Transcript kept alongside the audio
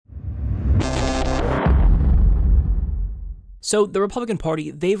So the Republican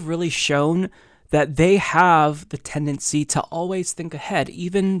Party, they've really shown that they have the tendency to always think ahead.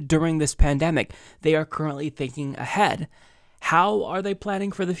 Even during this pandemic, they are currently thinking ahead. How are they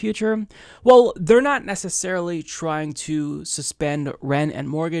planning for the future? Well, they're not necessarily trying to suspend rent and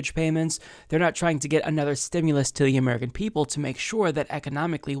mortgage payments. They're not trying to get another stimulus to the American people to make sure that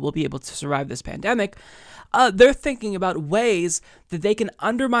economically we'll be able to survive this pandemic. They're thinking about ways that they can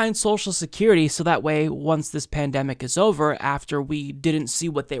undermine Social Security so that way, once this pandemic is over, after we didn't see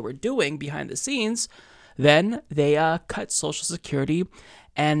what they were doing behind the scenes, then they cut Social Security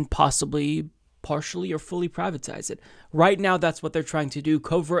and possibly partially or fully privatize it. Right now, that's what they're trying to do,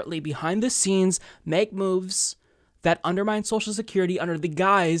 covertly behind the scenes, make moves that undermine Social Security under the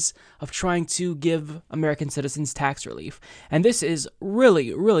guise of trying to give American citizens tax relief. And this is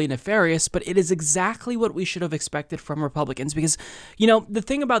really, really nefarious, but it is exactly what we should have expected from Republicans because, the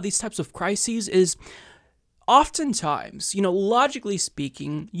thing about these types of crises is oftentimes, logically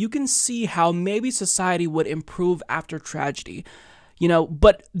speaking, you can see how maybe society would improve after tragedy.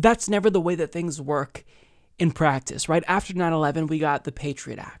 But that's never the way that things work in practice, right? After 9/11, we got the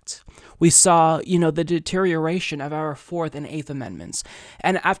Patriot Act. We saw, the deterioration of our 4th and 8th Amendments.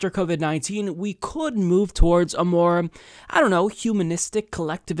 And after COVID-19, we could move towards a more, humanistic,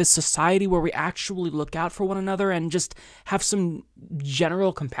 collectivist society where we actually look out for one another and just have some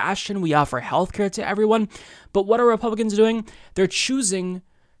general compassion. We offer healthcare to everyone. But what are Republicans doing? They're choosing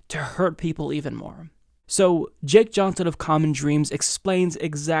to hurt people even more. So Jake Johnson of Common Dreams explains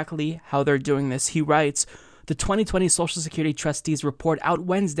exactly how they're doing this. He writes, the 2020 Social Security Trustees report out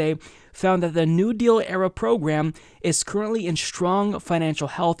Wednesday found that the New Deal era program is currently in strong financial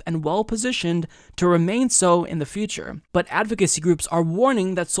health and well-positioned to remain so in the future. But advocacy groups are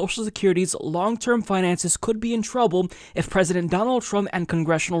warning that Social Security's long-term finances could be in trouble if President Donald Trump and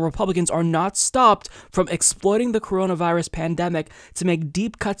congressional Republicans are not stopped from exploiting the coronavirus pandemic to make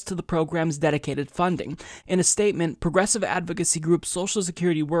deep cuts to the program's dedicated funding. In a statement, progressive advocacy group Social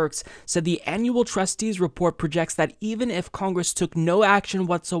Security Works said the annual trustees report projects that even if Congress took no action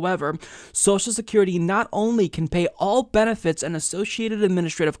whatsoever, Social Security not only can pay all benefits and associated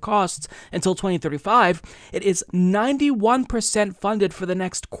administrative costs until 2035, it is 91% funded for the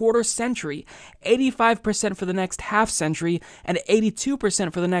next quarter century, 85% for the next half century, and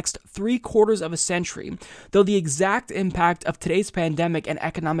 82% for the next 3/4 of a century. Though the exact impact of today's pandemic and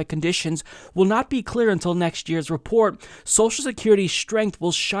economic conditions will not be clear until next year's report, Social Security's strength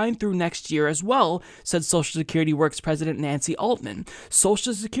will shine through next year as well, said Social Security Works President Nancy Altman.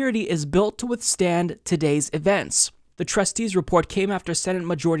 Social Security is built to withstand today's events. The trustees' report came after Senate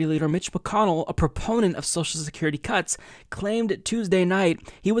Majority Leader Mitch McConnell, a proponent of Social Security cuts, claimed Tuesday night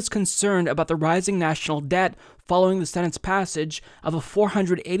he was concerned about the rising national debt following the Senate's passage of a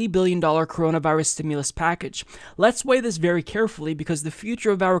 $480 billion coronavirus stimulus package. Let's weigh this very carefully because the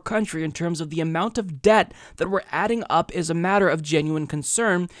future of our country in terms of the amount of debt that we're adding up is a matter of genuine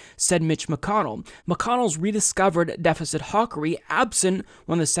concern, said Mitch McConnell. McConnell's rediscovered deficit hawkery, absent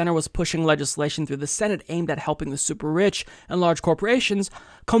when the center was pushing legislation through the Senate aimed at helping the super rich and large corporations,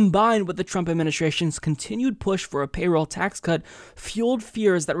 combined with the Trump administration's continued push for a payroll tax cut, fueled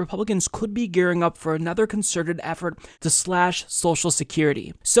fears that Republicans could be gearing up for another concerted effort to slash Social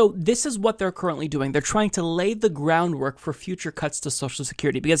Security. So this is what they're currently doing. They're trying to lay the groundwork for future cuts to Social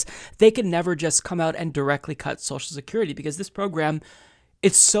Security because they can never just come out and directly cut Social Security because this program,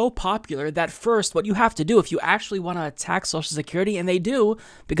 it's so popular that first, what you have to do if you actually want to attack Social Security, and they do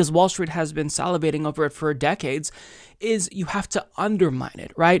because Wall Street has been salivating over it for decades, is you have to undermine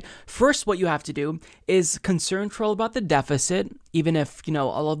it, right? First, what you have to do is concern troll about the deficit, even if,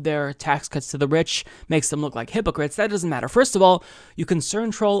 all of their tax cuts to the rich makes them look like hypocrites. That doesn't matter. First of all, you concern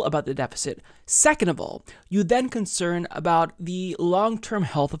troll about the deficit. Second of all, you then concern about the long-term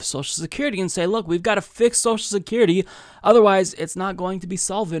health of Social Security and say, look, we've got to fix Social Security, otherwise it's not going to be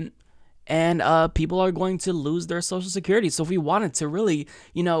solvent. And people are going to lose their Social Security. So if we want it to really,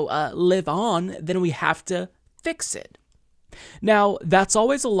 live on, then we have to fix it. Now, that's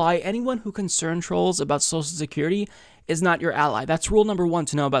always a lie. Anyone who concern trolls about Social Security is not your ally. That's rule number one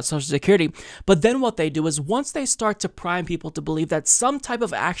to know about Social Security. But then what they do is once they start to prime people to believe that some type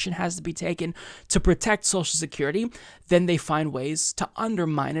of action has to be taken to protect Social Security, then they find ways to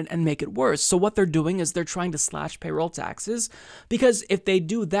undermine it and make it worse. So what they're doing is they're trying to slash payroll taxes because if they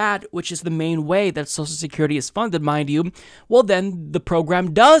do that, which is the main way that Social Security is funded, mind you, well then the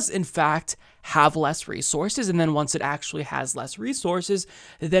program does in fact have less resources, and then once it actually has less resources,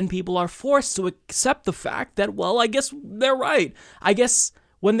 then people are forced to accept the fact that, well, I guess they're right. I guess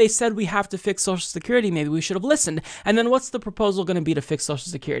When they said we have to fix Social Security, maybe we should have listened. And then what's the proposal going to be to fix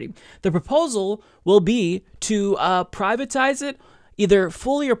Social Security? The proposal will be to privatize it either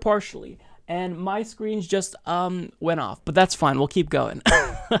fully or partially. And my screens just went off, but that's fine. We'll keep going.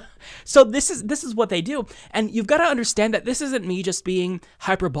 So this is what they do. And you've got to understand that this isn't me just being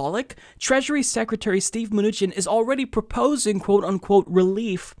hyperbolic. Treasury Secretary Steve Mnuchin is already proposing quote unquote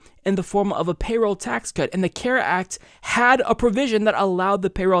relief in the form of a payroll tax cut. And the CARE Act had a provision that allowed the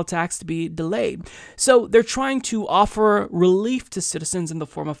payroll tax to be delayed. So they're trying to offer relief to citizens in the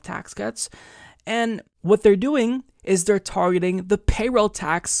form of tax cuts. And what they're doing is they're targeting the payroll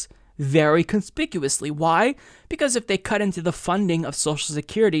tax very conspicuously. Why? Because if they cut into the funding of Social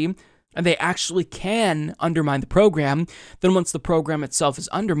Security and they actually can undermine the program, then once the program itself is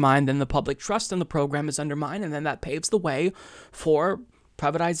undermined, then the public trust in the program is undermined, and then that paves the way for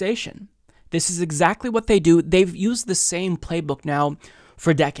privatization. This is exactly what they do. They've used the same playbook now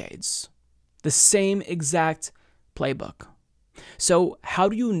for decades. The same exact playbook. So how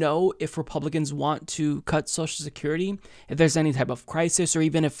do you know if Republicans want to cut Social Security, if there's any type of crisis, or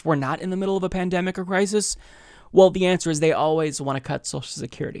even if we're not in the middle of a pandemic or crisis? Well, the answer is they always want to cut Social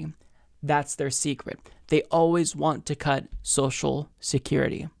Security. That's their secret. They always want to cut Social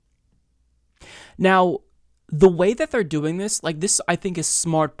Security. Now, the way that they're doing this, like this, I think is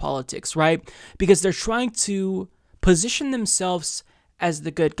smart politics, right? Because they're trying to position themselves as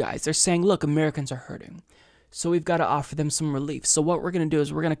the good guys. They're saying, look, Americans are hurting, so we've got to offer them some relief. So what we're going to do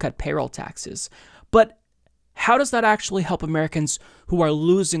is we're going to cut payroll taxes. But how does that actually help Americans who are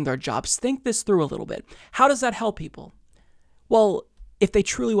losing their jobs? Think this through a little bit. How does that help people? Well, if they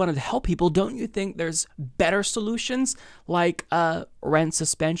truly wanted to help people, don't you think there's better solutions like rent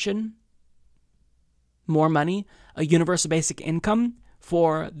suspension, more money, a universal basic income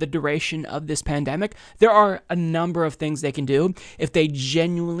for the duration of this pandemic? There are a number of things they can do if they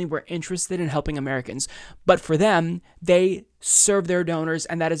genuinely were interested in helping Americans. But for them, they serve their donors,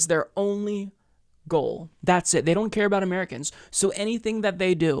 and that is their only goal. That's it. They don't care about Americans. So anything that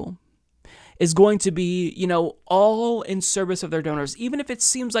they do is going to be, all in service of their donors, even if it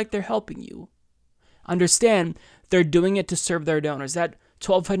seems like they're helping you. Understand, they're doing it to serve their donors. That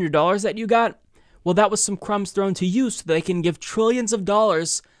 $1,200 that you got, well, that was some crumbs thrown to you so they can give trillions of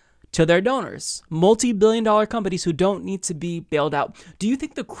dollars to their donors. Multi-billion-dollar companies who don't need to be bailed out. Do you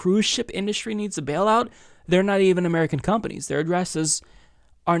think the cruise ship industry needs a bailout? They're not even American companies. Their addresses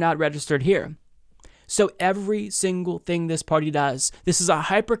are not registered here. So every single thing this party does, this is a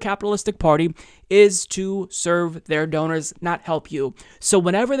hyper-capitalistic party, is to serve their donors, not help you. So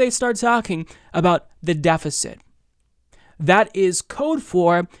whenever they start talking about the deficit, that is code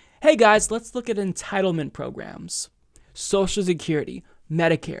for, hey guys, let's look at entitlement programs, Social Security,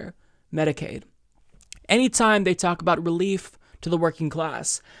 Medicare, Medicaid. Anytime they talk about relief to the working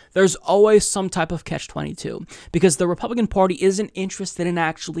class, there's always some type of catch-22 because the Republican Party isn't interested in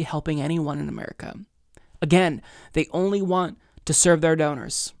actually helping anyone in America. Again, they only want to serve their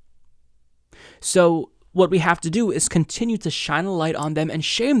donors. So what we have to do is continue to shine a light on them and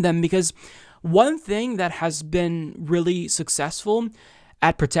shame them, because one thing that has been really successful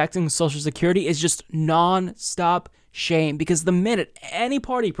at protecting Social Security is just non-stop shame. Because the minute any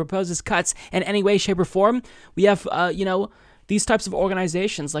party proposes cuts in any way, shape, or form, we have, these types of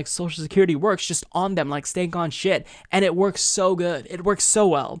organizations like Social Security Works just on them like steak on shit. And it works so good. It works so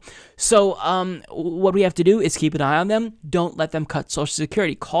well. So what we have to do is keep an eye on them. Don't let them cut Social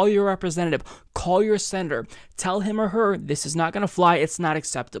Security. Call your representative. Call your senator. Tell him or her this is not going to fly. It's not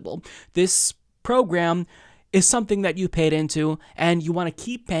acceptable. This program is something that you paid into and you want to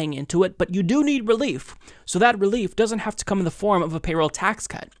keep paying into it, but you do need relief. So that relief doesn't have to come in the form of a payroll tax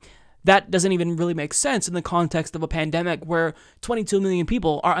cut. That doesn't even really make sense in the context of a pandemic where 22 million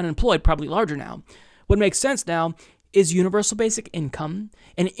people are unemployed, probably larger now. What makes sense now is universal basic income,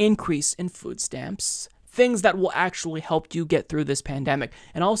 an increase in food stamps, things that will actually help you get through this pandemic.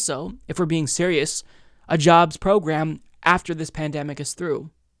 And also, if we're being serious, a jobs program after this pandemic is through.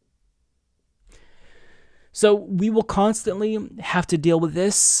 So we will constantly have to deal with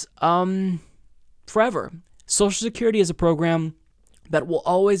this forever. Social Security is a program that will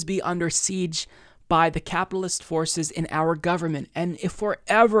always be under siege by the capitalist forces in our government. And if we're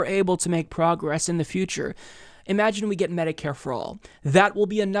ever able to make progress in the future, imagine we get Medicare for all. That will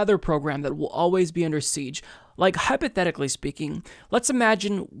be another program that will always be under siege. Like, hypothetically speaking, let's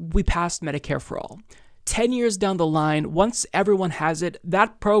imagine we passed Medicare for all. 10 years down the line, once everyone has it,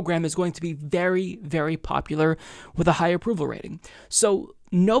 that program is going to be very, very popular with a high approval rating. So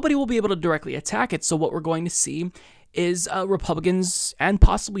nobody will be able to directly attack it. So what we're going to see is Republicans and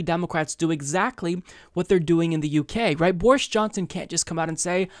possibly Democrats do exactly what they're doing in the UK, right? Boris Johnson can't just come out and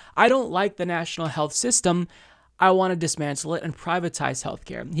say, I don't like the national health system, I want to dismantle it and privatize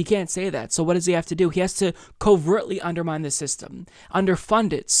healthcare. He can't say that. So what does he have to do? He has to covertly undermine the system,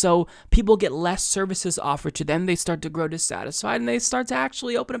 underfund it, so people get less services offered to them. They start to grow dissatisfied, and they start to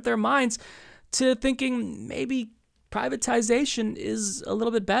actually open up their minds to thinking maybe privatization is a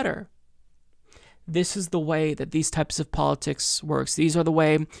little bit better. This is the way that these types of politics works. These are the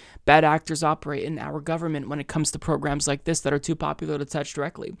way bad actors operate in our government when it comes to programs like this that are too popular to touch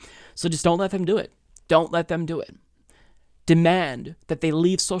directly. So just don't let them do it. Don't let them do it. Demand that they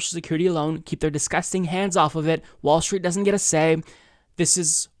leave Social Security alone, keep their disgusting hands off of it. Wall Street doesn't get a say. This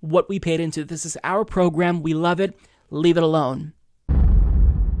is what we paid into. This is our program. We love it. Leave it alone.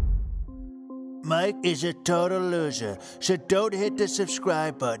 Mike is a total loser, so don't hit the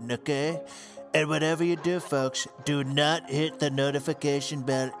subscribe button, okay? And whatever you do, folks, do not hit the notification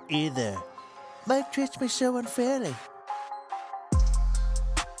bell either. Mike treats me so unfairly.